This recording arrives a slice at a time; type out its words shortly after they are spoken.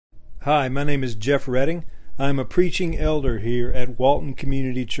Hi, my name is Jeff Redding. I'm a preaching elder here at Walton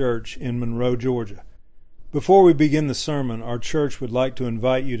Community Church in Monroe, Georgia. Before we begin the sermon, our church would like to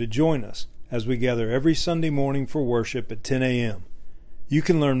invite you to join us as we gather every Sunday morning for worship at 10 a.m. You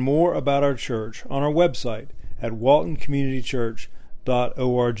can learn more about our church on our website at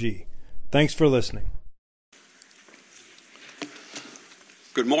waltoncommunitychurch.org. Thanks for listening.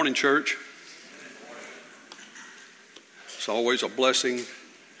 Good morning, church. It's always a blessing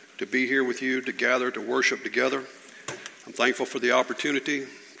to be here with you, to gather, to worship together. I'm thankful for the opportunity.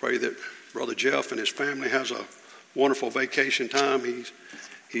 Pray that Brother Jeff and his family has a wonderful vacation time.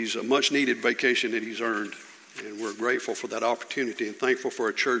 He's a much-needed vacation that he's earned, and we're grateful for that opportunity and thankful for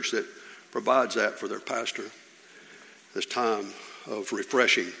a church that provides that for their pastor, this time of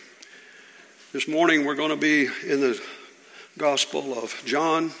refreshing. This morning we're going to be in the Gospel of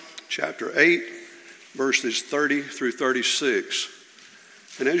John, chapter 8, verses 30 through 36.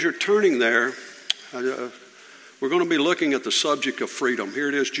 And as you're turning there, we're going to be looking at the subject of freedom. Here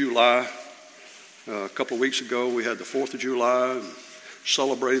it is, July. A couple of weeks ago, we had the 4th of July and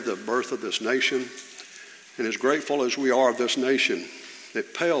celebrated the birth of this nation. And as grateful as we are of this nation,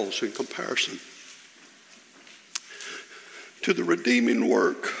 it pales in comparison to the redeeming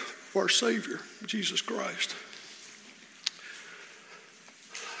work of our Savior, Jesus Christ.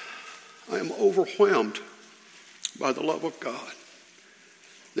 I am overwhelmed by the love of God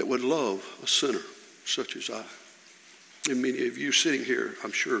that would love a sinner such as I. And many of you sitting here,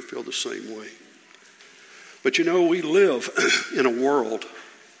 I'm sure, feel the same way. But you know, we live in a world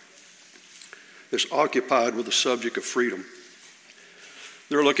that's occupied with the subject of freedom.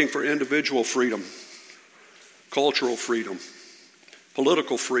 They're looking for individual freedom, cultural freedom,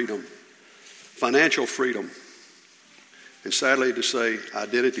 political freedom, financial freedom, and sadly to say,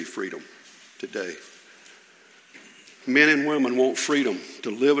 identity freedom today. Men and women want freedom to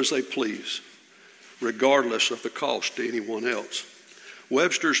live as they please, regardless of the cost to anyone else.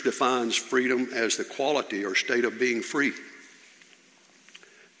 Webster's defines freedom as the quality or state of being free.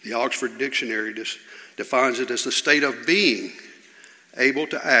 The Oxford Dictionary defines it as the state of being able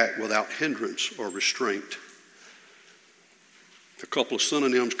to act without hindrance or restraint. A couple of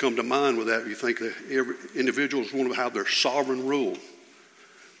synonyms come to mind with that. You think that individuals want to have their sovereign rule.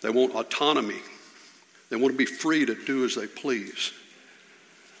 They want autonomy. They want to be free to do as they please.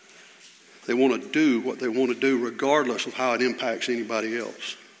 They want to do what they want to do regardless of how it impacts anybody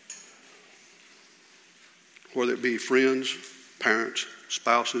else. Whether it be friends, parents,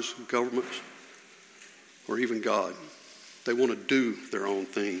 spouses, governments, or even God. They want to do their own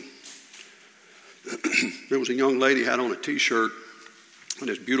thing. There was a young lady had on a t-shirt with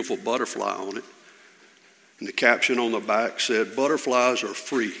this beautiful butterfly on it. And the caption on the back said, "Butterflies are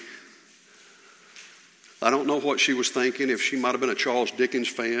free." I don't know what she was thinking, if she might have been a Charles Dickens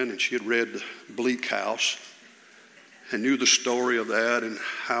fan and she had read Bleak House and knew the story of that and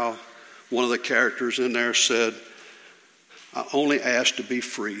how one of the characters in there said, "I only ask to be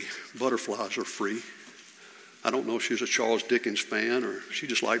free. Butterflies are free." I don't know if she was a Charles Dickens fan or she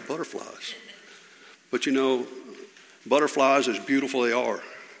just liked butterflies. But you know, butterflies, as beautiful they are,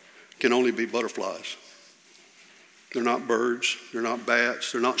 can only be butterflies. They're not birds, they're not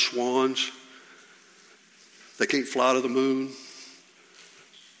bats, they're not swans. They can't fly to the moon.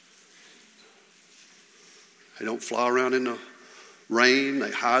 They don't fly around in the rain. They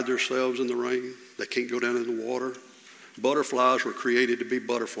hide themselves in the rain. They can't go down in the water. Butterflies were created to be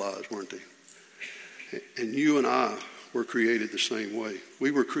butterflies, weren't they? And you and I were created the same way. We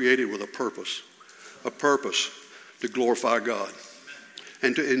were created with a purpose to glorify God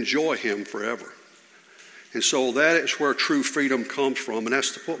and to enjoy Him forever. And so that is where true freedom comes from, and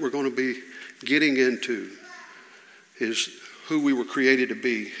that's what we're going to be getting into, is who we were created to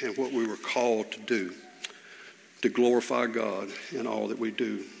be and what we were called to do, to glorify God in all that we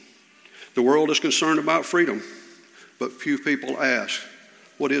do. The world is concerned about freedom, but few people ask,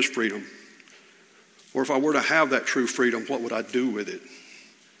 what is freedom? Or if I were to have that true freedom, what would I do with it?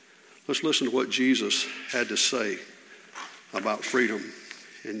 Let's listen to what Jesus had to say about freedom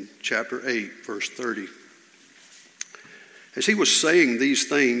in chapter 8, verse 30. As he was saying these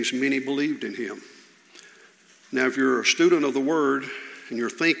things, many believed in him. Now, if you're a student of the Word and you're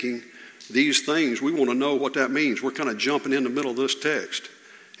thinking these things, we want to know what that means. We're kind of jumping in the middle of this text.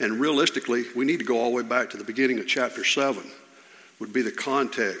 And realistically, we need to go all the way back to the beginning of chapter 7, would be the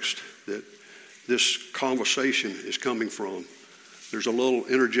context that this conversation is coming from. There's a little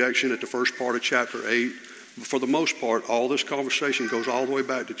interjection at the first part of chapter 8. But for the most part, all this conversation goes all the way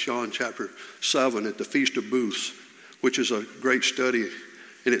back to John chapter 7 at the Feast of Booths, which is a great study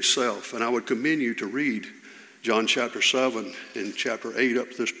in itself. And I would commend you to read John chapter 7 and chapter 8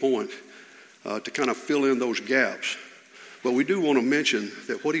 up to this point to kind of fill in those gaps. But we do want to mention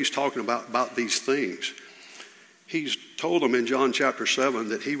that what he's talking about these things, he's told them in John chapter 7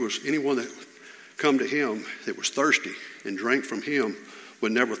 that anyone that come to him that was thirsty and drank from him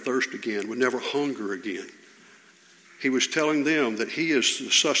would never thirst again, would never hunger again. He was telling them that he is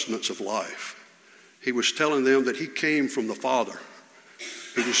the sustenance of life. He was telling them that he came from the Father.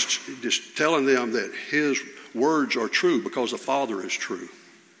 He was just telling them that his words are true because the Father is true.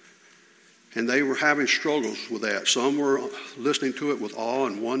 And they were having struggles with that. Some were listening to it with awe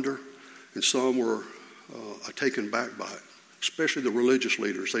and wonder, and some were taken back by it, especially the religious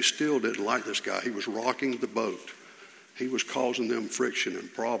leaders. They still didn't like this guy. He was rocking the boat. He was causing them friction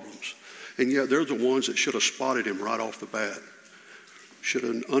and problems. And yet they're the ones that should have spotted him right off the bat, should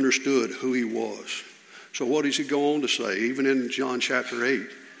have understood who he was. So what does he go on to say? Even in John chapter 8,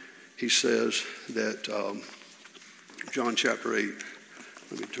 he says that, John chapter 8,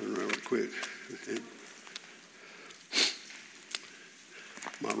 let me turn around real quick.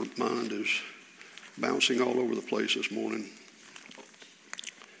 My mind is bouncing all over the place this morning.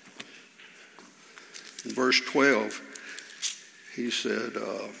 In verse 12, he said,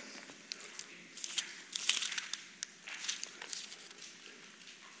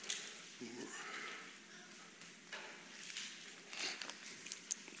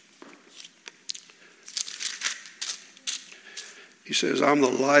 he says, I'm the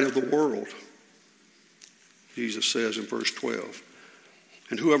light of the world, Jesus says in verse 12.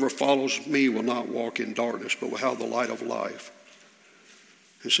 And whoever follows me will not walk in darkness, but will have the light of life.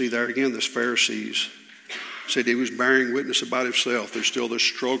 And see there again, this Pharisees said he was bearing witness about himself. There's still this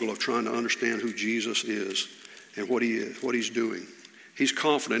struggle of trying to understand who Jesus is and what he is, what he's doing. He's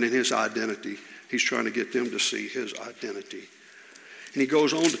confident in his identity. He's trying to get them to see his identity. And he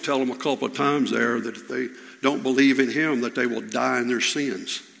goes on to tell them a couple of times there that if they don't believe in him, that they will die in their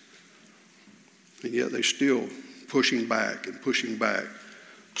sins. And yet they're still pushing back and pushing back.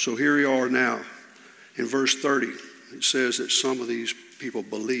 So here we are now. In verse 30, it says that some of these people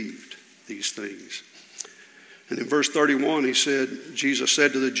believed these things. And in verse 31, Jesus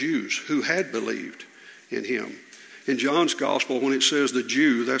said to the Jews who had believed in him. In John's gospel, when it says the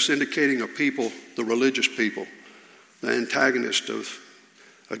Jew, that's indicating a people, the religious people, the antagonist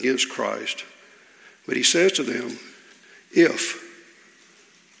against Christ. But he says to them,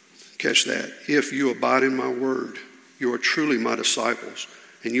 catch that, if you abide in my word, you are truly my disciples,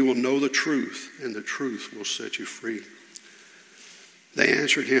 and you will know the truth, and the truth will set you free. They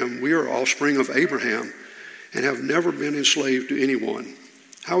answered him, we are offspring of Abraham, and have never been enslaved to anyone.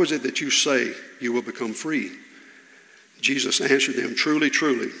 How is it that you say you will become free? Jesus answered them, truly,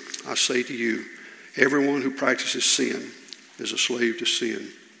 truly, I say to you, everyone who practices sin is a slave to sin.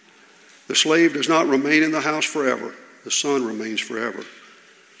 The slave does not remain in the house forever. The son remains forever.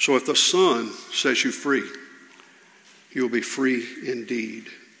 So if the Son sets you free, you will be free indeed.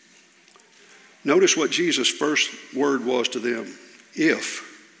 Notice what Jesus' first word was to them. If.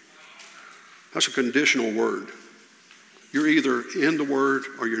 That's a conditional word. You're either in the word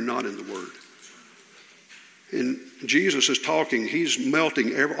or you're not in the word. And Jesus is talking, he's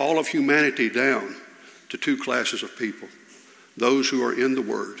melting all of humanity down to two classes of people. Those who are in the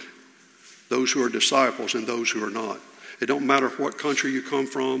word, those who are disciples, and those who are not. It don't matter what country you come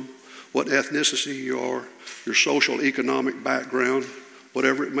from, what ethnicity you are, your social, economic background,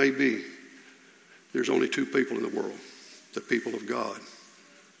 whatever it may be. There's only two people in the world, the people of God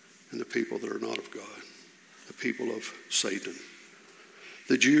and the people that are not of God, the people of Satan.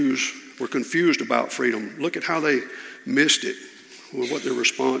 The Jews were confused about freedom. Look at how they missed it, what their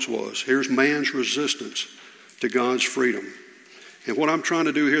response was. Here's man's resistance to God's freedom. And what I'm trying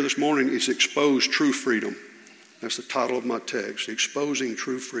to do here this morning is expose true freedom. That's the title of my text, Exposing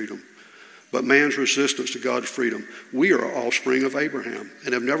True Freedom. But man's resistance to God's freedom. We are offspring of Abraham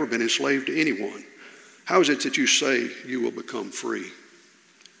and have never been enslaved to anyone. How is it that you say you will become free?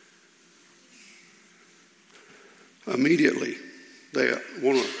 Immediately, they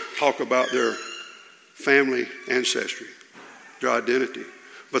want to talk about their family ancestry, their identity.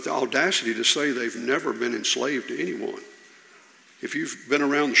 But the audacity to say they've never been enslaved to anyone. If you've been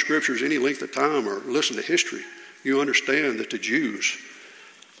around the scriptures any length of time or listened to history, you understand that the Jews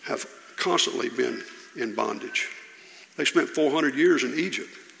have constantly been in bondage. They spent 400 years in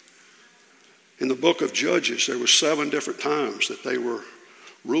Egypt. In the book of Judges, there were 7 different times that they were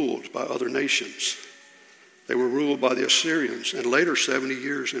ruled by other nations. They were ruled by the Assyrians, and later 70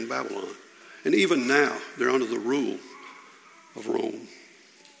 years in Babylon. And even now, they're under the rule of Rome.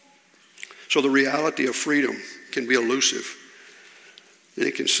 So the reality of freedom can be elusive, and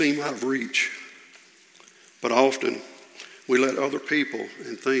it can seem out of reach. But often we let other people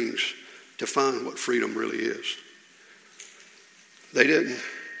and things define what freedom really is. They didn't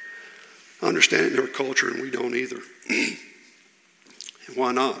understand their culture, and we don't either. And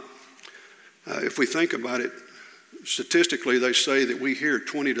why not? If we think about it, statistically they say that we hear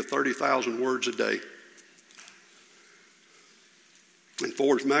 20 to 30,000 words a day. And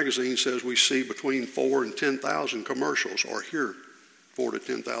Forbes magazine says we see between 4 and 10,000 commercials, or hear 4 to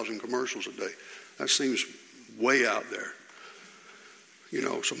 10,000 commercials a day. That seems way out there.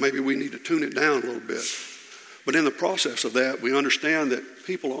 So maybe we need to tune it down a little bit. But in the process of that, we understand that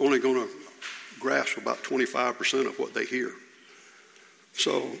people are only going to grasp about 25% of what they hear.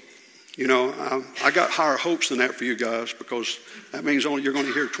 So, I got higher hopes than that for you guys, because that means you're going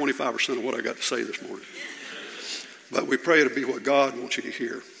to hear 25% of what I got to say this morning. But we pray it'll be what God wants you to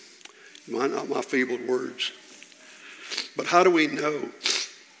hear, not my feeble words. But how do we know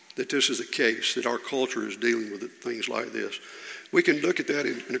that this is the case, that our culture is dealing with things like this? We can look at that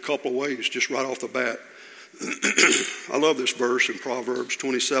in a couple of ways, just right off the bat. I love this verse in Proverbs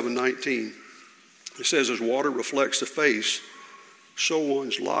 27:19. It says, as water reflects the face, so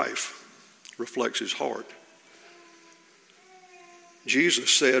one's life reflects his heart. Jesus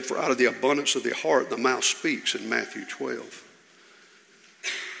said, for out of the abundance of the heart, the mouth speaks, in Matthew 12.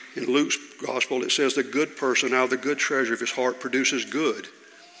 In Luke's gospel, it says, the good person out of the good treasure of his heart produces good.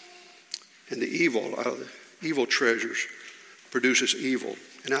 And the evil out of the evil treasures produces evil.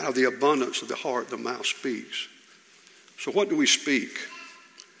 And out of the abundance of the heart, the mouth speaks. So what do we speak?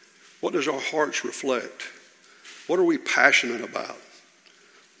 What does our hearts reflect? What are we passionate about?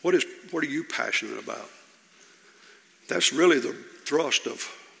 What are you passionate about? That's really the thrust of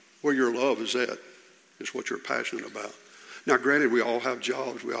where your love is at, is what you're passionate about. Now, granted, we all have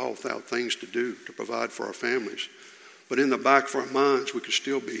jobs. We all have things to do to provide for our families. But in the back of our minds, we could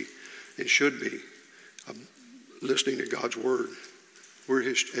still be and should be listening to God's word.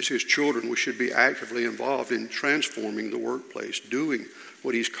 As his children, we should be actively involved in transforming the workplace, doing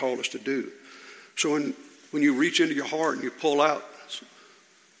what he's called us to do. So when you reach into your heart and you pull out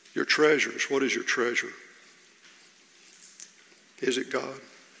your treasures, what is your treasure? Is it God?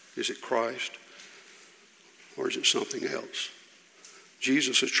 Is it Christ? Or is it something else?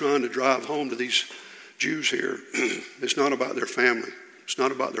 Jesus is trying to drive home to these Jews here. It's not about their family. It's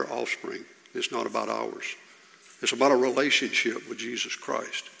not about their offspring. It's not about ours. It's about a relationship with Jesus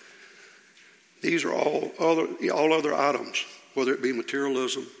Christ. These are all other items, whether it be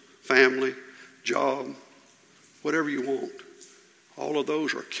materialism, family, job, whatever you want. All of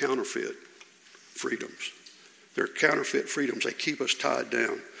those are counterfeit freedoms. They're counterfeit freedoms. They keep us tied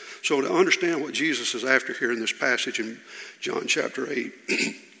down. So to understand what Jesus is after here in this passage in John chapter 8,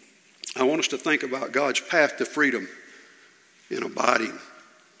 I want us to think about God's path to freedom in abiding.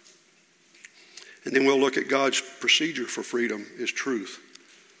 And then we'll look at God's procedure for freedom is truth.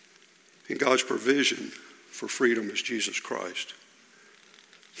 And God's provision for freedom is Jesus Christ.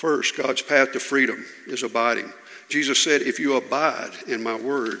 First, God's path to freedom is abiding. Jesus said, if you abide in my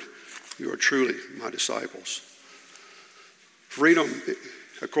word, you are truly my disciples. Freedom,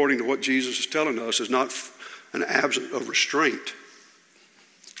 according to what Jesus is telling us, is not an absence of restraint,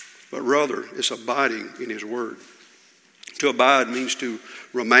 but rather it's abiding in his word. To abide means to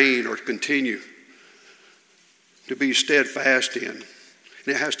remain or to continue, to be steadfast in. And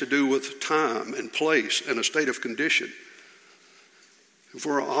it has to do with time and place and a state of condition. If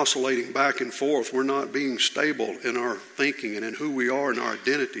we're oscillating back and forth, we're not being stable in our thinking and in who we are and our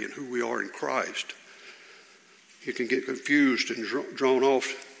identity and who we are in Christ. You can get confused and drawn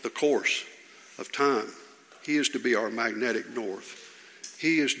off the course of time. He is to be our magnetic north.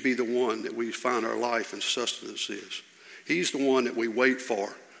 He is to be the one that we find our life and sustenance is. He's the one that we wait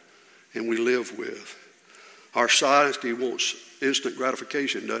for and we live with. Our society wants instant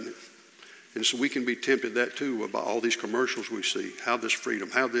gratification, doesn't it? And so we can be tempted that too about all these commercials we see. Have this freedom,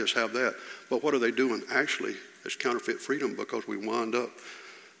 have this, have that. But what are they doing? Actually, it's counterfeit freedom, because we wind up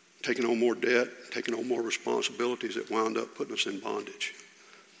taking on more debt, taking on more responsibilities that wind up putting us in bondage.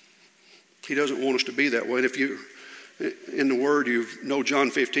 He doesn't want us to be that way. And if you, in the Word, you know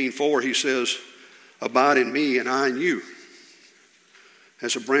John 15:4, he says, abide in me and I in you.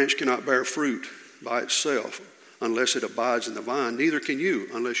 As a branch cannot bear fruit by itself unless it abides in the vine, neither can you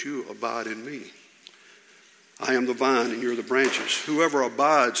unless you abide in me. I am the vine and you're the branches. Whoever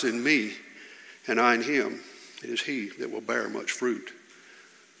abides in me and I in him, it is he that will bear much fruit.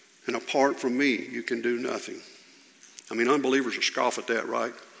 And apart from me, you can do nothing. I mean, unbelievers will scoff at that,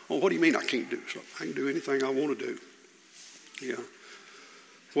 right? Oh, what do you mean I can't do something? I can do anything I want to do. Yeah.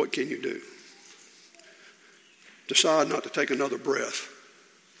 What can you do? Decide not to take another breath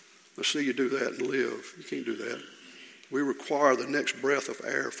Let's see you do that and live. You can't do that. We require the next breath of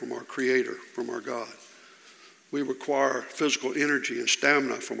air from our Creator, from our God. We require physical energy and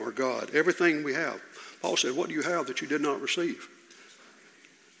stamina from our God. Everything we have. Paul said, what do you have that you did not receive?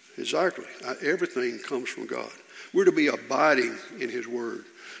 Exactly. Everything comes from God. We're to be abiding in His Word.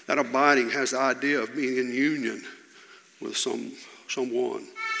 That abiding has the idea of being in union with someone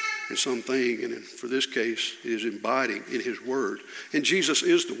and something. And for this case, it is abiding in His Word. And Jesus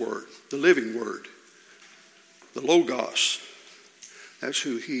is the Word, the living Word, the Logos. That's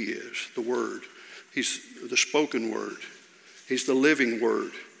who He is, the Word. He's the spoken Word. He's the living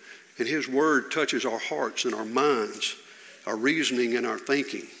Word. And His Word touches our hearts and our minds, our reasoning and our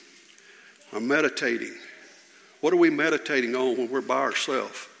thinking, our meditating. What are we meditating on when we're by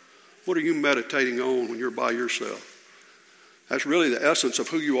ourselves? What are you meditating on when you're by yourself? That's really the essence of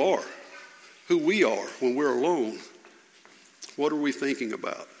who you are, who we are when we're alone. What are we thinking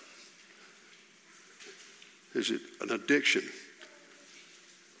about? Is it an addiction?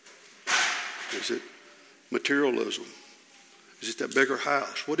 Is it materialism? Is it that bigger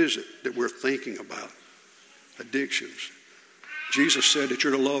house? What is it that we're thinking about? Addictions. Jesus said that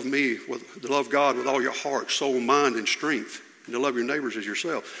you're to love to love God with all your heart, soul, mind, and strength, and to love your neighbors as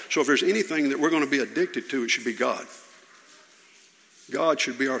yourself. So if there's anything that we're going to be addicted to, it should be God. God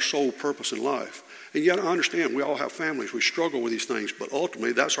should be our sole purpose in life. And yet I understand we all have families. We struggle with these things, but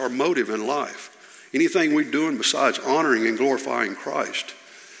ultimately that's our motive in life. Anything we're doing besides honoring and glorifying Christ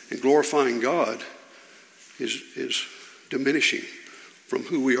and glorifying God is diminishing from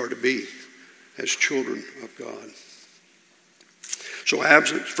who we are to be as children of God. So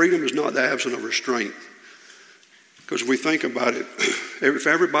freedom is not the absence of restraint. Because if we think about it, if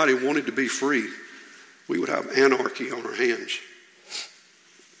everybody wanted to be free, we would have anarchy on our hands.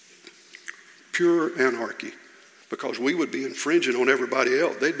 Pure anarchy. Because we would be infringing on everybody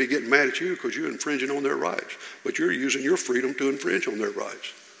else. They'd be getting mad at you because you're infringing on their rights. But you're using your freedom to infringe on their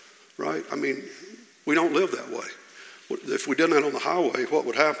rights. Right? I mean, we don't live that way. If we did that on the highway, what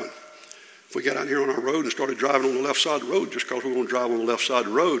would happen? If we got out here on our road and started driving on the left side of the road just because we're going to drive on the left side of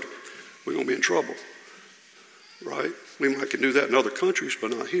the road, we're going to be in trouble. Right? We might can do that in other countries,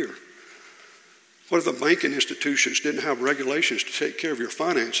 but not here. What if the banking institutions didn't have regulations to take care of your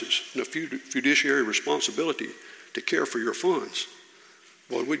finances and a fiduciary responsibility to care for your funds?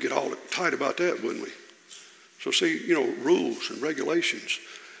 Boy, we'd get all tight about that, wouldn't we? So see, rules and regulations,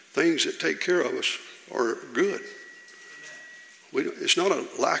 things that take care of us are good. It's not a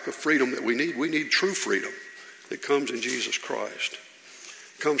lack of freedom that we need. We need true freedom that comes in Jesus Christ.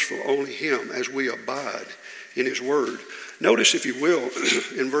 It comes from only Him as we abide in His Word. Notice, if you will,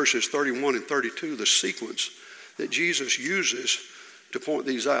 in verses 31 and 32, the sequence that Jesus uses to point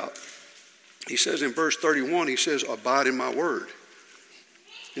these out. He says in verse 31, He says, abide in my Word.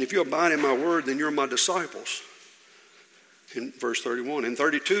 And if you abide in my Word, then you're my disciples. In verse 31. In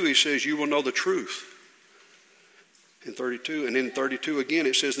 32, He says, you will know the truth. In 32, and in 32 again,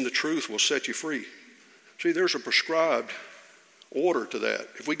 it says, and the truth will set you free. See, there's a prescribed order to that.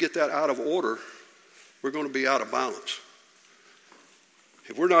 If we get that out of order, we're going to be out of balance.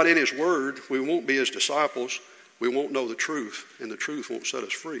 If we're not in His Word, we won't be His disciples. We won't know the truth, and the truth won't set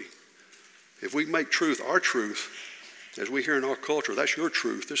us free. If we make truth our truth, as we hear in our culture, that's your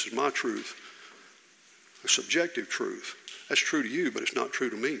truth, this is my truth. A subjective truth. That's true to you, but it's not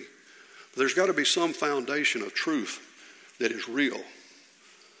true to me. But there's got to be some foundation of truth that is real.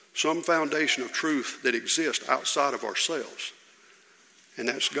 Some foundation of truth that exists outside of ourselves. And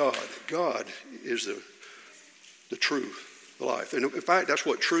that's God. God is the truth, the life. And in fact, that's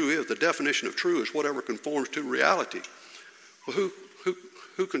what true is. The definition of true is whatever conforms to reality. Well,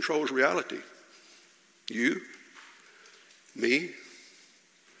 who controls reality? You? Me?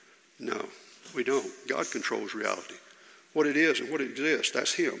 No, we don't. God controls reality. What it is and what exists,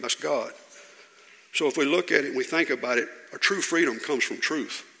 that's Him, that's God. So if we look at it and we think about it, our true freedom comes from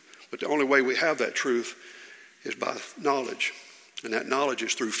truth. But the only way we have that truth is by knowledge. And that knowledge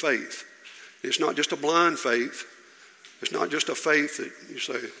is through faith. It's not just a blind faith. It's not just a faith that you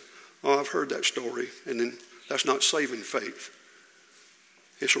say, oh, I've heard that story. And then that's not saving faith.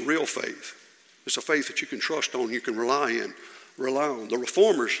 It's a real faith. It's a faith that you can trust on, you can rely on. The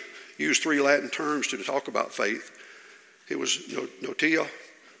Reformers used 3 Latin terms to talk about faith. It was notia,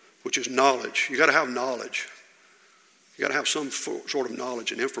 which is knowledge. You got to have knowledge. You got to have some sort of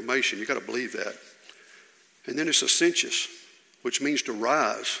knowledge and information. You got to believe that. And then it's ascensus, which means to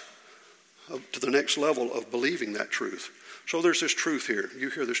rise to the next level of believing that truth. So there's this truth here. You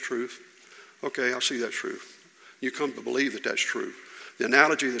hear this truth? Okay, I see that truth. You come to believe that that's true. The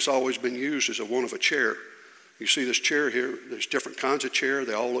analogy that's always been used is one of a chair. You see this chair here, there's different kinds of chair.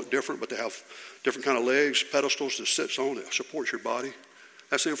 They all look different, but they have different kind of legs, pedestals that sits on that supports your body.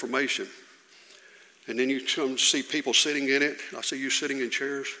 That's information. And then you come see people sitting in it. I see you sitting in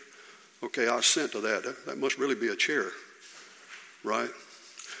chairs. Okay, I assent to that. That must really be a chair, right?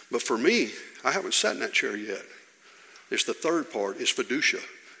 But for me, I haven't sat in that chair yet. It's the third part, it's fiducia.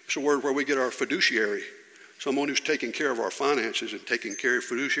 It's a word where we get our fiduciary, someone who's taking care of our finances and taking care of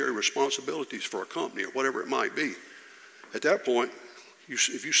fiduciary responsibilities for a company or whatever it might be. At that point,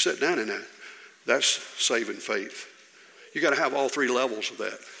 if you sit down in that, that's saving faith. You got to have all three levels of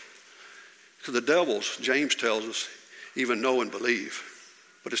that. Because the devils, James tells us, even know and believe,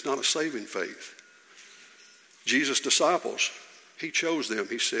 but it's not a saving faith. Jesus' disciples, he chose them.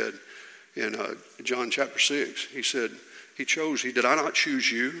 He said in John chapter 6, he said, did I not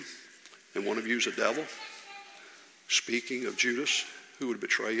choose you? And one of you is a devil. Speaking of Judas, who would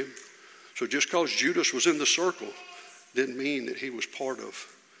betray him. So just because Judas was in the circle didn't mean that he was part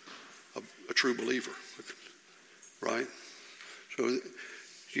of a true believer, right? So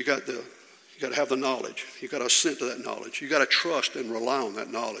you got to have the knowledge. You got to assent to that knowledge. You got to trust and rely on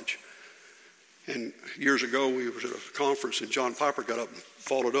that knowledge. And years ago, we was at a conference, and John Piper got up and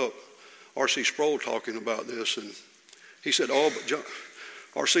followed up R.C. Sproul talking about this, and he said,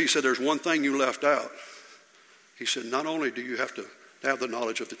 R.C. said, there's one thing you left out. He said, not only do you have to have the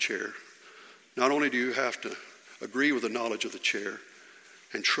knowledge of the chair, not only do you have to agree with the knowledge of the chair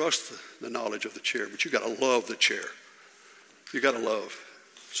and trust the knowledge of the chair, but you got to love the chair. You got to love.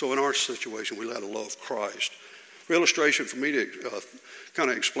 So in our situation, we got to love Christ. For illustration, for me to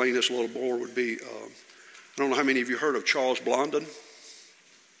kind of explain this a little more would be, I don't know how many of you heard of Charles Blondin,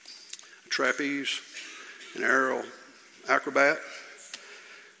 a trapeze, an aerial acrobat.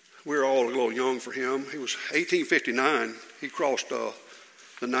 We're all a little young for him. He was 1859. He crossed the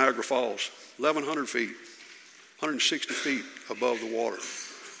Niagara Falls, 1,100 feet, 160 feet above the water,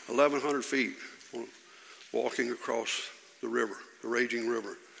 1,100 feet walking across the river, the raging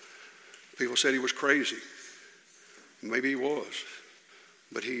river. People said he was crazy. Maybe he was,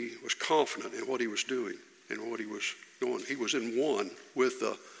 but he was confident in what he was doing and what he was doing. He was in one with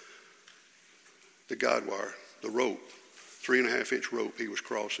the guide wire, the rope, 3.5-inch rope he was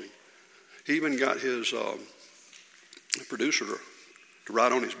crossing. He even got his producer to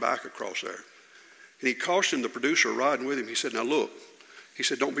ride on his back across there. And he cautioned the producer riding with him. He said, now look, he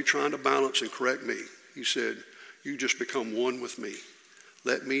said, don't be trying to balance and correct me. He said, you just become one with me.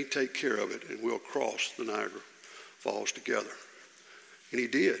 Let me take care of it, and we'll cross the Niagara Falls together. And he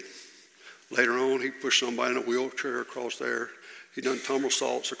did. Later on, he pushed somebody in a wheelchair across there. He done tumble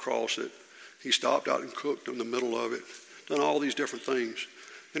salts across it. He stopped out and cooked in the middle of it. Done all these different things.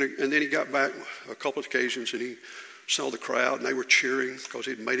 And then he got back a couple of occasions, and he saw the crowd, and they were cheering because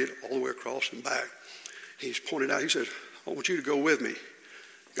he'd made it all the way across and back. He pointed out, he said, I want you to go with me.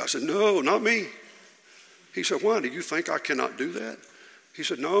 The guy said, no, not me. He said, why? Do you think I cannot do that? He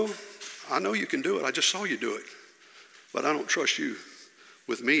said, no, I know you can do it. I just saw you do it. But I don't trust you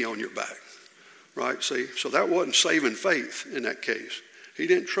with me on your back. Right? See, so that wasn't saving faith in that case. He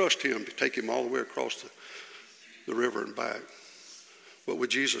didn't trust him to take him all the way across the river and back. But with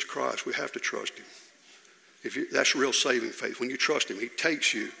Jesus Christ, we have to trust him. That's real saving faith. When you trust him, he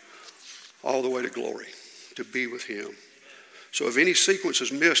takes you all the way to glory to be with him. So if any sequence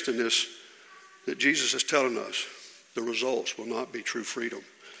is missed in this that Jesus is telling us, the results will not be true freedom.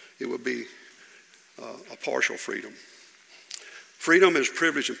 It will be a partial freedom. Freedom is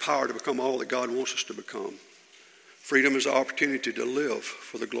privilege and power to become all that God wants us to become. Freedom is the opportunity to live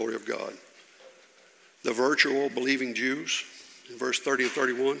for the glory of God. The virtual believing Jews, in verse 30 and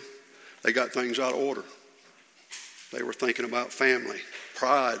 31, they got things out of order. They were thinking about family.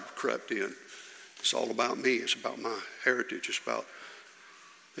 Pride crept in. It's all about me. It's about my heritage. It's about,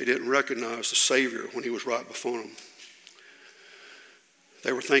 they didn't recognize the Savior when he was right before them.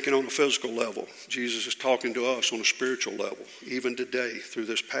 They were thinking on a physical level. Jesus is talking to us on a spiritual level, even today through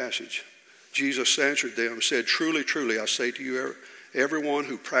this passage. Jesus answered them and said, truly, truly, I say to you, everyone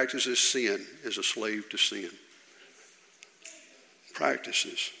who practices sin is a slave to sin.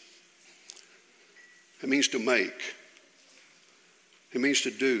 Practices. It means to make. It means to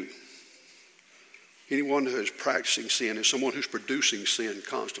do. Anyone who is practicing sin is someone who's producing sin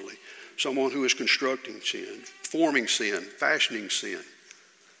constantly. Someone who is constructing sin, forming sin, fashioning sin.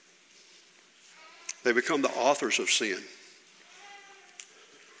 They become the authors of sin.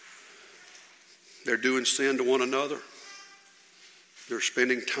 They're doing sin to one another. They're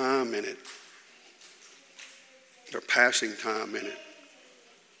spending time in it. They're passing time in it.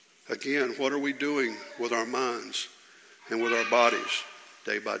 Again, what are we doing with our minds and with our bodies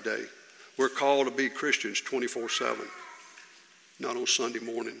day by day? We're called to be Christians 24/7, not on Sunday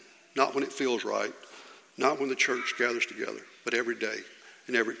morning, not when it feels right, not when the church gathers together, but every day,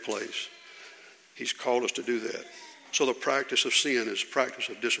 in every place. He's called us to do that. So the practice of sin is the practice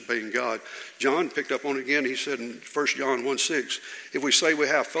of disobeying God. John picked up on it again. He said in 1 John 1:6, if we say we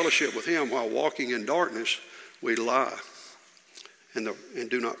have fellowship with him while walking in darkness, we lie and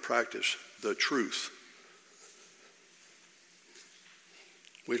do not practice the truth.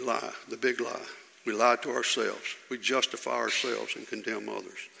 We lie, the big lie. We lie to ourselves. We justify ourselves and condemn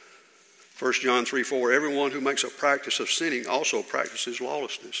others. 1 John 3:4, everyone who makes a practice of sinning also practices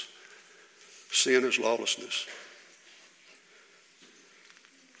lawlessness. Sin is lawlessness.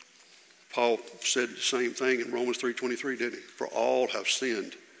 Paul said the same thing in Romans 3:23, didn't he? For all have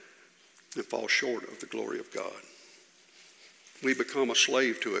sinned and fall short of the glory of God. We become a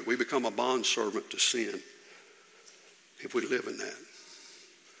slave to it. We become a bondservant to sin if we live in that.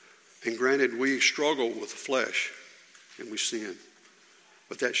 And granted, we struggle with the flesh and we sin.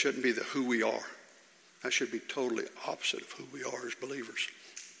 But that shouldn't be who we are. That should be totally opposite of who we are as believers.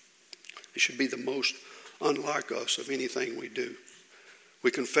 It should be the most unlike us of anything we do.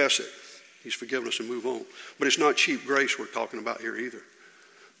 We confess it. He's forgiven us and move on. But it's not cheap grace we're talking about here either.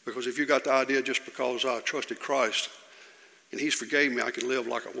 Because if you got the idea just because I trusted Christ and he's forgave me, I can live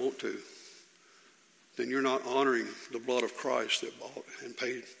like I want to, then you're not honoring the blood of Christ that bought and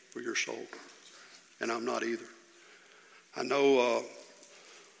paid for your soul. And I'm not either. I know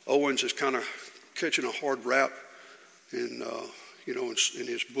Owens is kind of catching a hard rap in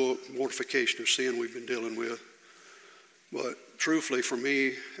his book, Mortification of Sin, we've been dealing with. But truthfully, for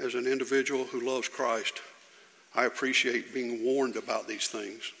me, as an individual who loves Christ, I appreciate being warned about these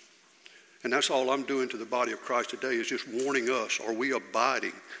things. And that's all I'm doing to the body of Christ today is just warning us, are we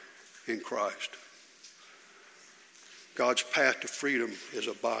abiding in Christ? God's path to freedom is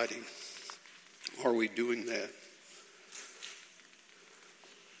abiding. Are we doing that?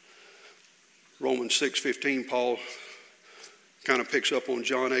 Romans 6:15, Paul kind of picks up on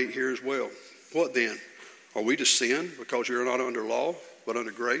John 8 here as well. What then? Are we to sin because you're not under law, but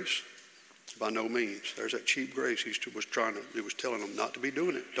under grace? By no means. There's that cheap grace he was telling them not to be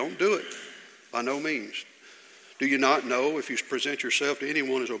doing it. Don't do it. By no means. Do you not know if you present yourself to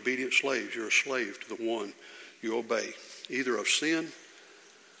anyone as obedient slaves, you're a slave to the one you obey, either of sin,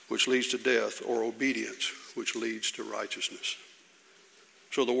 which leads to death, or obedience, which leads to righteousness.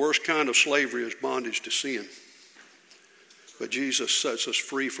 So the worst kind of slavery is bondage to sin. But Jesus sets us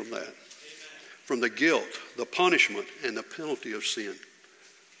free from that. From the guilt, the punishment, and the penalty of sin.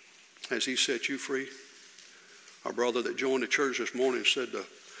 Has he set you free? Our brother that joined the church this morning said the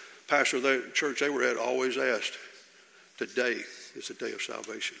pastor of the church they were at always asked, today is the day of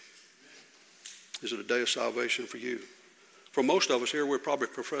salvation. Is it a day of salvation for you? For most of us here, we're probably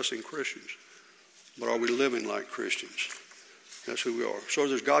professing Christians. But are we living like Christians? That's who we are. So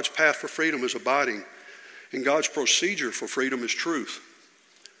there's God's path for freedom is abiding. And God's procedure for freedom is truth.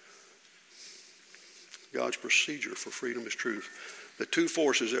 God's procedure for freedom is truth. The two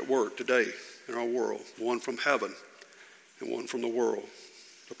forces at work today in our world, one from heaven and one from the world.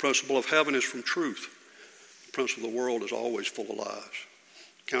 The principle of heaven is from truth. The principle of the world is always full of lies,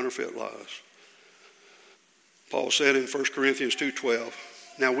 counterfeit lies. Paul said in 1 Corinthians 2:12,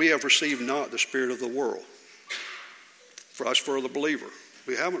 now we have received not the spirit of the world. For us, for the believer,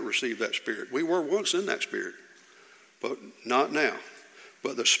 we haven't received that spirit. We were once in that spirit, but not now.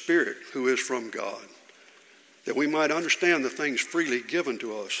 But the Spirit who is from God, that we might understand the things freely given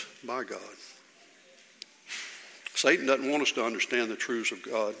to us by God. Satan doesn't want us to understand the truths of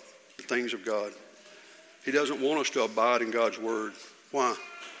God, the things of God. He doesn't want us to abide in God's word. Why?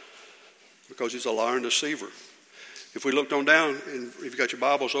 Because he's a liar and deceiver. If we looked on down, and if you've got your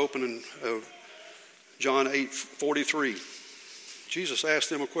Bibles open in John 8:43, Jesus asked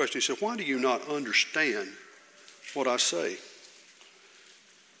them a question. He said, why do you not understand what I say?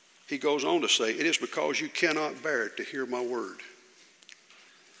 He goes on to say, it is because you cannot bear to hear my word.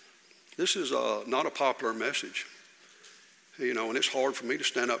 This is not a popular message. And it's hard for me to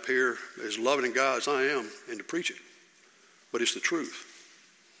stand up here as loving a guy as I am and to preach it. But it's the truth.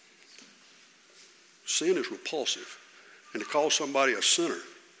 Sin is repulsive. And to call somebody a sinner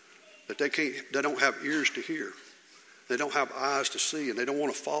that they don't have ears to hear, they don't have eyes to see, and they don't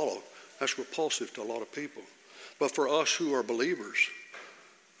want to follow, that's repulsive to a lot of people. But for us who are believers,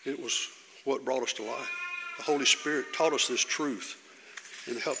 it was what brought us to life. The Holy Spirit taught us this truth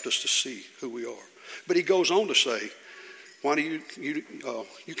and helped us to see who we are. But he goes on to say, why do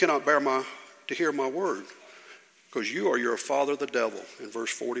you cannot bear to hear my word? Because you are your father the devil, in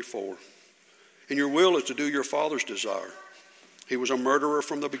verse 44. And your will is to do your father's desire. He was a murderer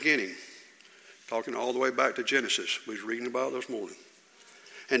from the beginning talking all the way back to Genesis, we was reading about this morning,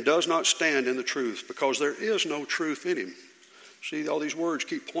 and does not stand in the truth, because there is no truth in him. See, all these words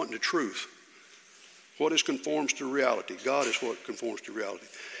keep pointing to truth. What is conforms to reality? God is what conforms to reality.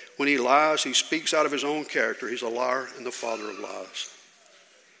 When he lies, he speaks out of his own character. He's a liar and the father of lies.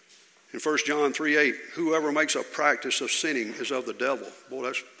 In 1 John 3:8, whoever makes a practice of sinning is of the devil. Boy,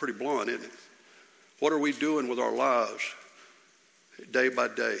 that's pretty blunt, isn't it? What are we doing with our lives day by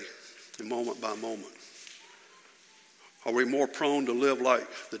day and moment by moment? Are we more prone to live like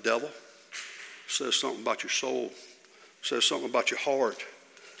the devil? It says something about your soul. It says something about your heart.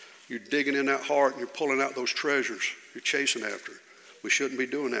 You're digging in that heart and you're pulling out those treasures you're chasing after. We shouldn't be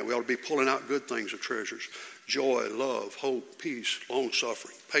doing that. We ought to be pulling out good things of treasures. Joy, love, hope, peace,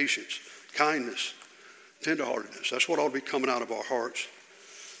 long-suffering, patience, kindness, tenderheartedness. That's what ought to be coming out of our hearts.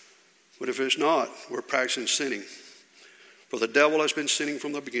 But if it's not, we're practicing sinning. For the devil has been sinning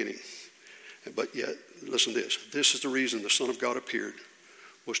from the beginning. But yet, listen to this. This is the reason the Son of God appeared,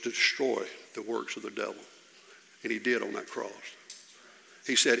 was to destroy the works of the devil. And he did on that cross.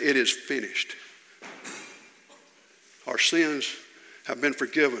 He said, it is finished. Our sins have been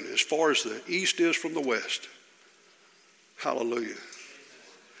forgiven as far as the east is from the west. Hallelujah.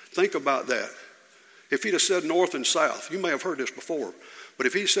 Think about that. If he'd have said north and south, you may have heard this before, but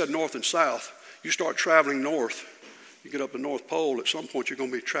if he said north and south, you start traveling north, you get up the North Pole, at some point you're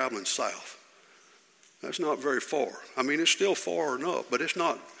going to be traveling south. That's not very far. I mean, it's still far enough, but it's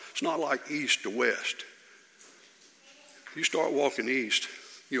not like east to west. You start walking east,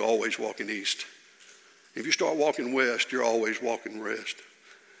 you're always walking east. If you start walking west, you're always walking west.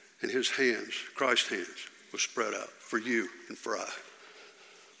 And his hands, Christ's hands, were spread out for you and for I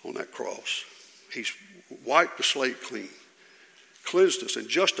on that cross. He's wiped the slate clean, cleansed us and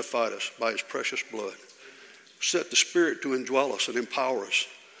justified us by his precious blood, set the Spirit to indwell us and empower us,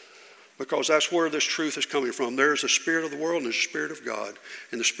 because that's where this truth is coming from. There's the spirit of the world and there's the Spirit of God,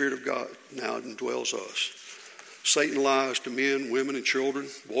 and the Spirit of God now indwells us. Satan lies to men, women, and children,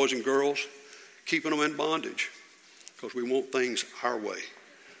 boys and girls, keeping them in bondage because we want things our way.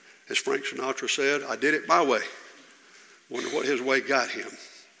 As Frank Sinatra said, I did it my way. Wonder what his way got him.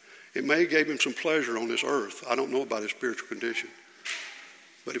 It may have gave him some pleasure on this earth. I don't know about his spiritual condition.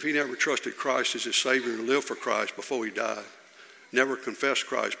 But if he never trusted Christ as his Savior and lived for Christ before he died, never confessed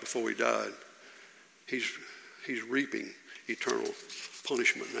Christ before he died, he's reaping eternal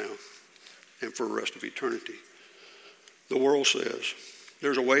punishment now and for the rest of eternity. The world says,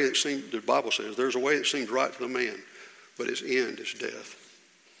 there's a way that seems, the Bible says, there's a way that seems right to the man, but its end is death.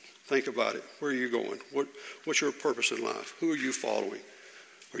 Think about it. Where are you going? What's your purpose in life? Who are you following?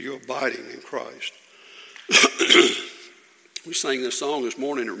 Are you abiding in Christ? We sang this song this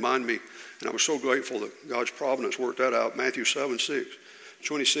morning. It reminded me, and I was so grateful that God's providence worked that out. Matthew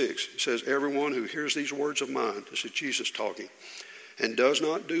 7:26. It says, everyone who hears these words of mine, this is Jesus talking, and does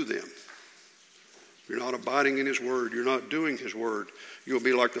not do them. You're not abiding in his word. You're not doing his word. You'll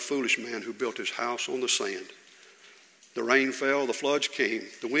be like the foolish man who built his house on the sand. The rain fell, the floods came,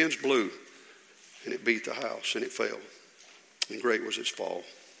 the winds blew, and it beat the house, and it fell. And great was its fall.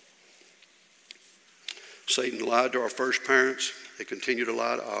 Satan lied to our first parents. They continue to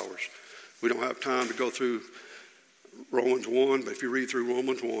lie to ours. We don't have time to go through Romans 1, but if you read through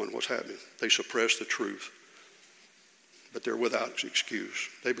Romans 1, what's happening? They suppress the truth. But they're without excuse.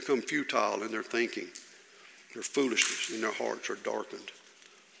 They become futile in their thinking. Their foolishness in their hearts are darkened.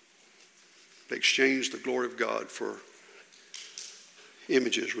 They exchange the glory of God for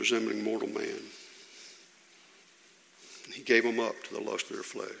images resembling mortal man. He gave them up to the lust of their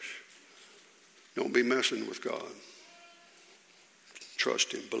flesh. Don't be messing with God.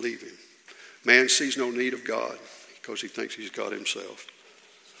 Trust him. Believe him. Man sees no need of God because he thinks he's God himself.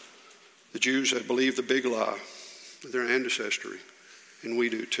 The Jews had believed the big lie of their ancestry, and we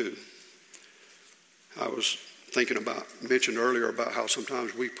do too. I was mentioned earlier about how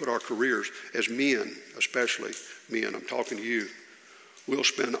sometimes we put our careers as men, especially men, I'm talking to you. We'll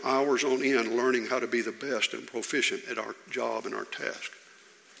spend hours on end learning how to be the best and proficient at our job and our task,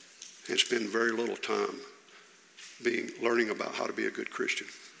 and spend very little time learning about how to be a good Christian.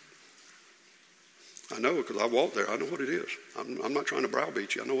 I know because I walk there. I know what it is. I'm not trying to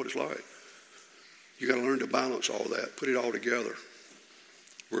browbeat you. I know what it's like. You got to learn to balance all that, put it all together.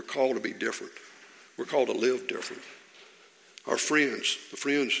 We're called to be different. We're called to live different. Our friends,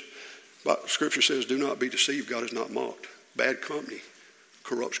 but Scripture says, do not be deceived. God is not mocked. Bad company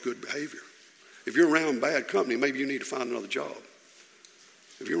corrupts good behavior. If you're around bad company, maybe you need to find another job.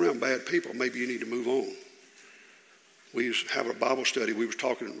 If you're around bad people, maybe you need to move on. We used to have a Bible study. We were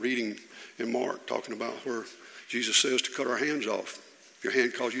reading in Mark, talking about where Jesus says to cut our hands off. If your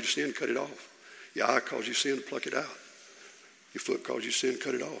hand calls you to sin, cut it off. Your eye calls you sin, pluck it out. Your foot calls you sin,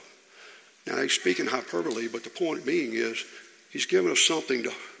 cut it off. Now, he's speaking hyperbole, but the point being is he's given us something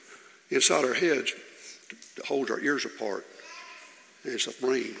inside our heads to hold our ears apart. And it's a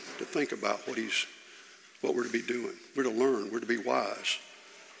brain to think about what we're to be doing. We're to learn. We're to be wise.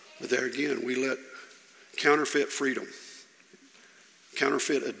 But there again, we let counterfeit freedom,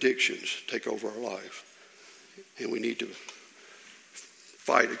 counterfeit addictions take over our life. And we need to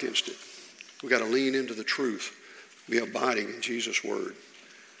fight against it. We've got to lean into the truth. Be abiding in Jesus' word.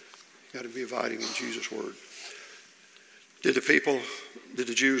 You've got to be abiding in Jesus' word. Did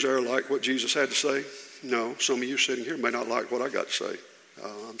the Jews there like what Jesus had to say? No. Some of you sitting here may not like what I got to say.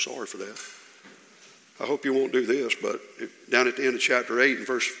 I'm sorry for that. I hope you won't do this, but down at the end of chapter 8 and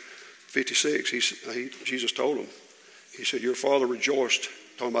verse 56, Jesus told them, he said, your father rejoiced,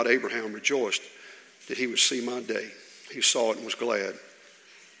 talking about Abraham, rejoiced that he would see my day. He saw it and was glad.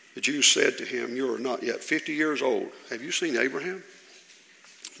 The Jews said to him, you are not yet 50 years old. Have you seen Abraham?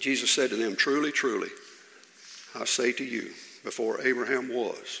 Jesus said to them, truly, truly, I say to you, before Abraham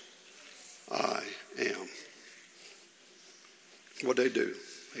was, I am. What'd they do?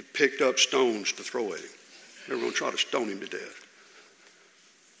 They picked up stones to throw at him. They were going to try to stone him to death.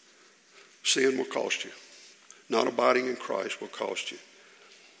 Sin will cost you. Not abiding in Christ will cost you.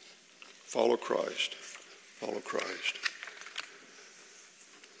 Follow Christ. Follow Christ.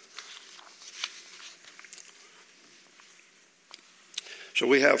 So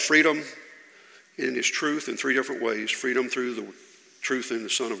we have freedom in his truth in three different ways. Freedom through the truth in the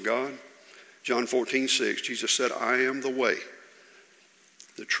Son of God. John 14:6, Jesus said, I am the way,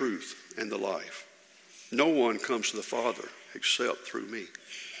 the truth, and the life. No one comes to the Father except through me.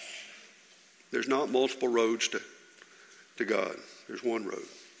 There's not multiple roads to God. There's one road,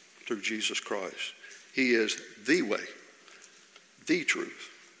 through Jesus Christ. He is the way, the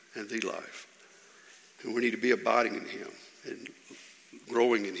truth, and the life. And we need to be abiding in him and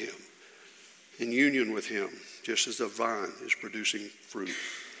growing in him, in union with him, just as the vine is producing fruit.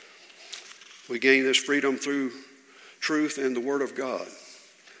 We gain this freedom through truth and the word of God.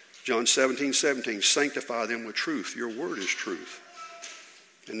 John 17:17, sanctify them with truth. Your word is truth.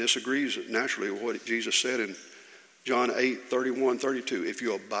 And this agrees naturally with what Jesus said in John 8:31-32. If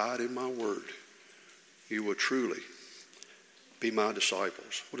you abide in my word, you will truly be my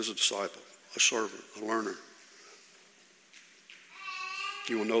disciples. What is a disciple? A servant, a learner.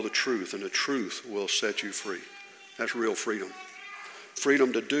 You will know the truth, and the truth will set you free. That's real freedom.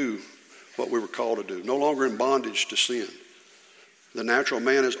 Freedom to do what we were called to do. No longer in bondage to sin. The natural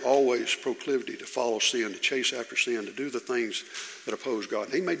man has always proclivity to follow sin, to chase after sin, to do the things that oppose God.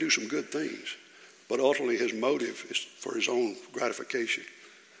 And he may do some good things, but ultimately his motive is for his own gratification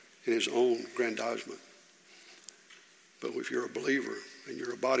and his own aggrandizement. But if you're a believer and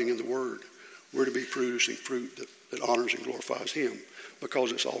you're abiding in the word, we're to be producing fruit that honors and glorifies him,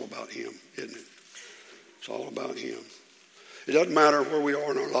 because it's all about him, isn't it? It's all about him. It doesn't matter where we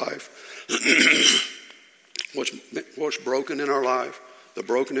are in our life, what's broken in our life, the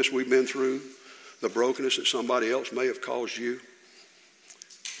brokenness we've been through, the brokenness that somebody else may have caused you.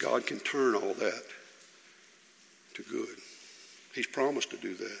 God can turn all that to good. He's promised to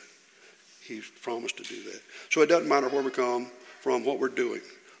do that. He's promised to do that. So it doesn't matter where we come from, what we're doing.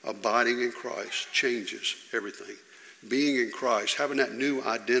 Abiding in Christ changes everything. Being in Christ, having that new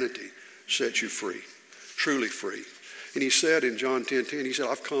identity, sets you free, truly free. And he said in John 10:10, he said,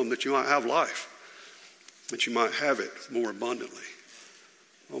 I've come that you might have life, that you might have it more abundantly.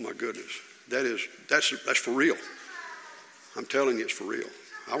 Oh my goodness, that's for real. I'm telling you, it's for real.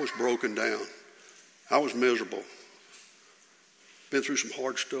 I was broken down. I was miserable. Been through some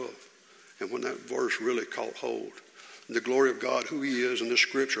hard stuff. And when that verse really caught hold, and the glory of God, who he is in this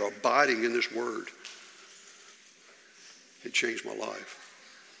scripture, abiding in this word, it changed my life.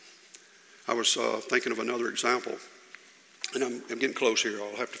 I was thinking of another example, and I'm getting close here.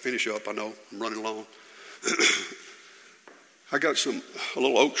 I'll have to finish up. I know I'm running long. I got a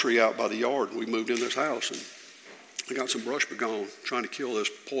little oak tree out by the yard, and we moved in this house, and I got some brush begone trying to kill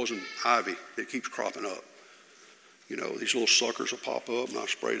this poison ivy that keeps cropping up. You know, these little suckers will pop up, and I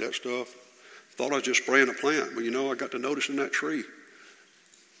spray that stuff. Thought I was just spraying a plant, but I got to noticing that tree.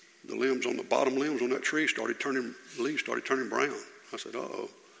 The limbs on the bottom limbs on that tree leaves started turning brown. I said, uh-oh,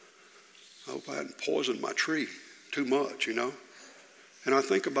 I hope I hadn't poisoned my tree too much, And I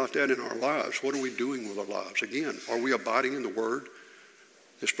think about that in our lives. What are we doing with our lives? Again, are we abiding in the word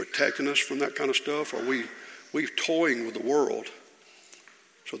that's protecting us from that kind of stuff? Are we toying with the world?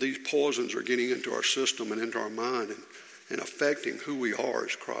 So these poisons are getting into our system and into our mind and affecting who we are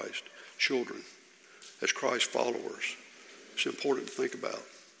as Christ children, as Christ followers. It's important to think about.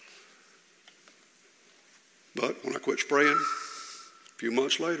 But when I quit spraying, a few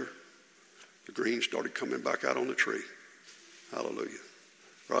months later, the green started coming back out on the tree. Hallelujah.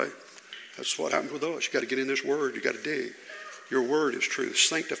 Right? That's what happens with us. You got to get in this word. You got to dig. Your word is truth.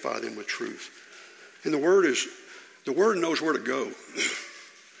 Sanctify them with truth. And the word knows where to go.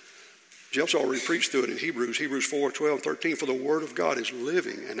 Jeff's already preached through it in Hebrews 4, 12, 13. For the word of God is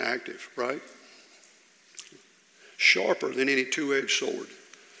living and active, right? Sharper than any two-edged sword,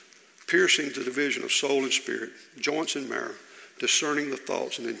 piercing to the division of soul and spirit, joints and marrow, discerning the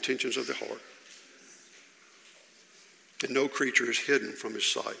thoughts and intentions of the heart. And no creature is hidden from his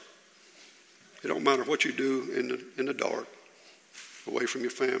sight. It don't matter what you do in the dark, away from your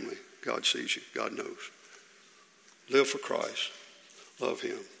family. God sees you. God knows. Live for Christ. Love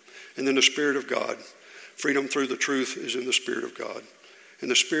him. And then the Spirit of God. Freedom through the truth is in the Spirit of God. And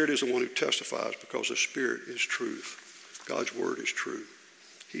the Spirit is the one who testifies because the Spirit is truth. God's word is true.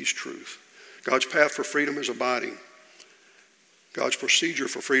 He's truth. God's path for freedom is abiding. God's procedure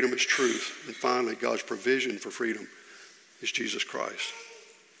for freedom is truth. And finally, God's provision for freedom is Jesus Christ.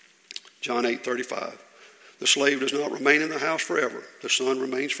 John 8:35. The slave does not remain in the house forever. The son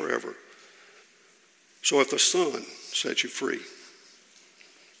remains forever. So if the Son sets you free,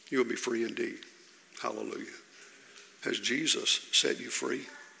 you will be free indeed. Hallelujah. Has Jesus set you free?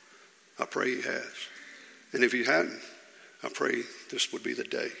 I pray he has. And if he hadn't, I pray this would be the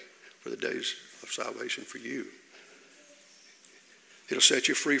day for the days of salvation for you. It'll set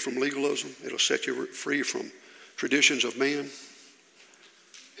you free from legalism. It'll set you free from traditions of man.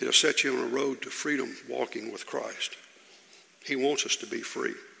 It'll set you on a road to freedom walking with Christ. He wants us to be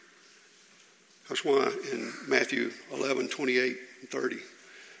free. That's why in Matthew 11, 28 and 30,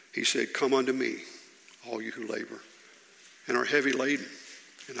 he said, come unto me, all you who labor and are heavy laden,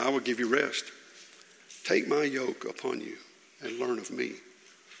 and I will give you rest. Take my yoke upon you and learn of me.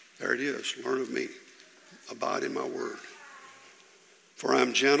 There it is, learn of me. Abide in my word. For I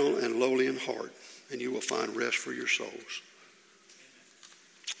am gentle and lowly in heart, and you will find rest for your souls.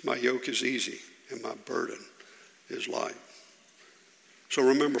 My yoke is easy, and my burden is light. So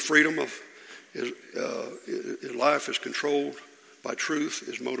remember, freedom of life is controlled by truth,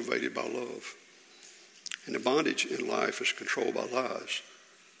 is motivated by love. And the bondage in life is controlled by lies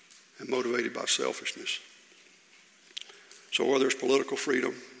and motivated by selfishness. So whether it's political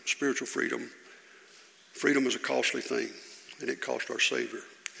freedom, spiritual freedom, freedom is a costly thing, and it cost our Savior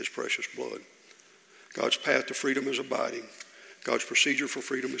his precious blood. God's path to freedom is abiding. God's procedure for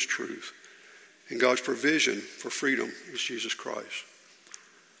freedom is truth. And God's provision for freedom is Jesus Christ.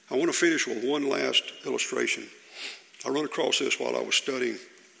 I want to finish with one last illustration. I run across this while I was studying.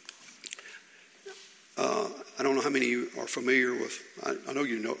 I don't know how many of you are familiar with, I know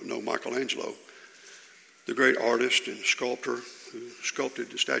you know Michelangelo, the great artist and sculptor who sculpted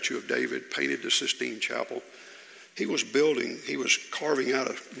the statue of David, painted the Sistine Chapel. He was carving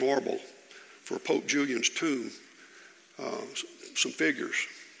out of marble for Pope Julian's tomb some figures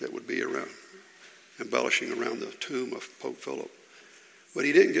that would be around, embellishing around the tomb of Pope Philip. But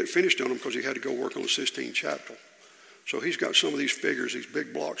he didn't get finished on them because he had to go work on the Sistine Chapel. So he's got some of these figures, these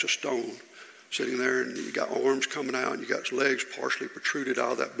big blocks of stone sitting there, and you got arms coming out, and you got legs partially protruded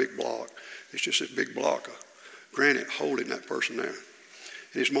out of that big block. It's just this big block of granite holding that person there.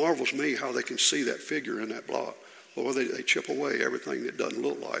 And it marvels me how they can see that figure in that block. Well, they chip away everything that doesn't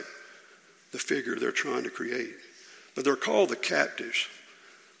look like the figure they're trying to create. But they're called the captives.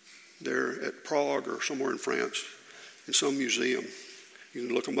 They're at Prague or somewhere in France in some museum. You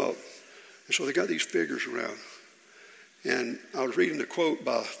can look them up. And so they got these figures around. And I was reading the quote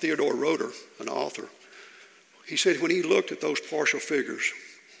by Theodore Roeder, an author. He said, when he looked at those partial figures,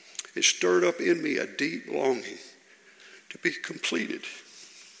 it stirred up in me a deep longing to be completed,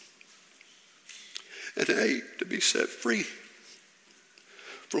 an ache to be set free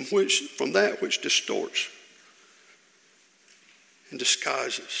from that which distorts and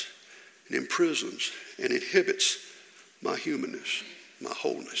disguises and imprisons and inhibits my humanness, my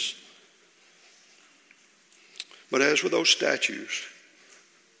wholeness. But as with those statues,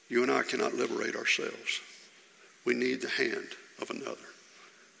 you and I cannot liberate ourselves. We need the hand of another.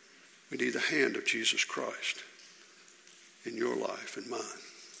 We need the hand of Jesus Christ in your life and mine.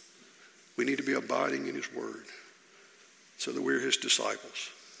 We need to be abiding in his word so that we're his disciples.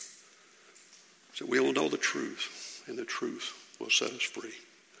 So we'll know the truth, and the truth will set us free.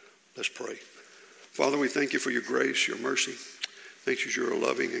 Let's pray. Father, we thank you for your grace, your mercy. Thank you you're a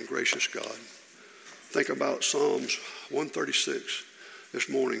loving and gracious God. Think about Psalms 136 this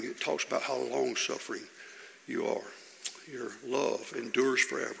morning. It talks about how long-suffering you are. Your love endures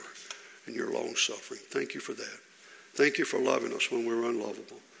forever, and your long-suffering. Thank you for that. Thank you for loving us when we were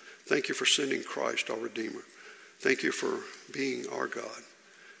unlovable. Thank you for sending Christ, our Redeemer, Thank you for being our God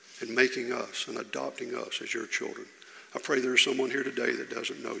and making us and adopting us as your children. I pray there's someone here today that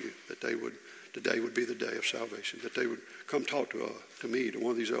doesn't know you, that today would be the day of salvation, that they would come talk to me, to one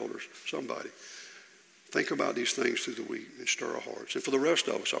of these elders, somebody. Think about these things through the week and stir our hearts. And for the rest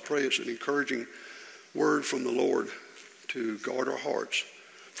of us, I pray it's an encouraging word from the Lord to guard our hearts,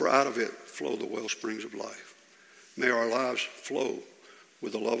 for out of it flow the well springs of life. May our lives flow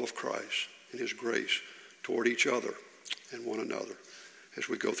with the love of Christ and his grace toward each other and one another as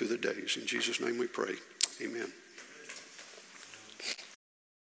we go through the days. In Jesus' name we pray. Amen.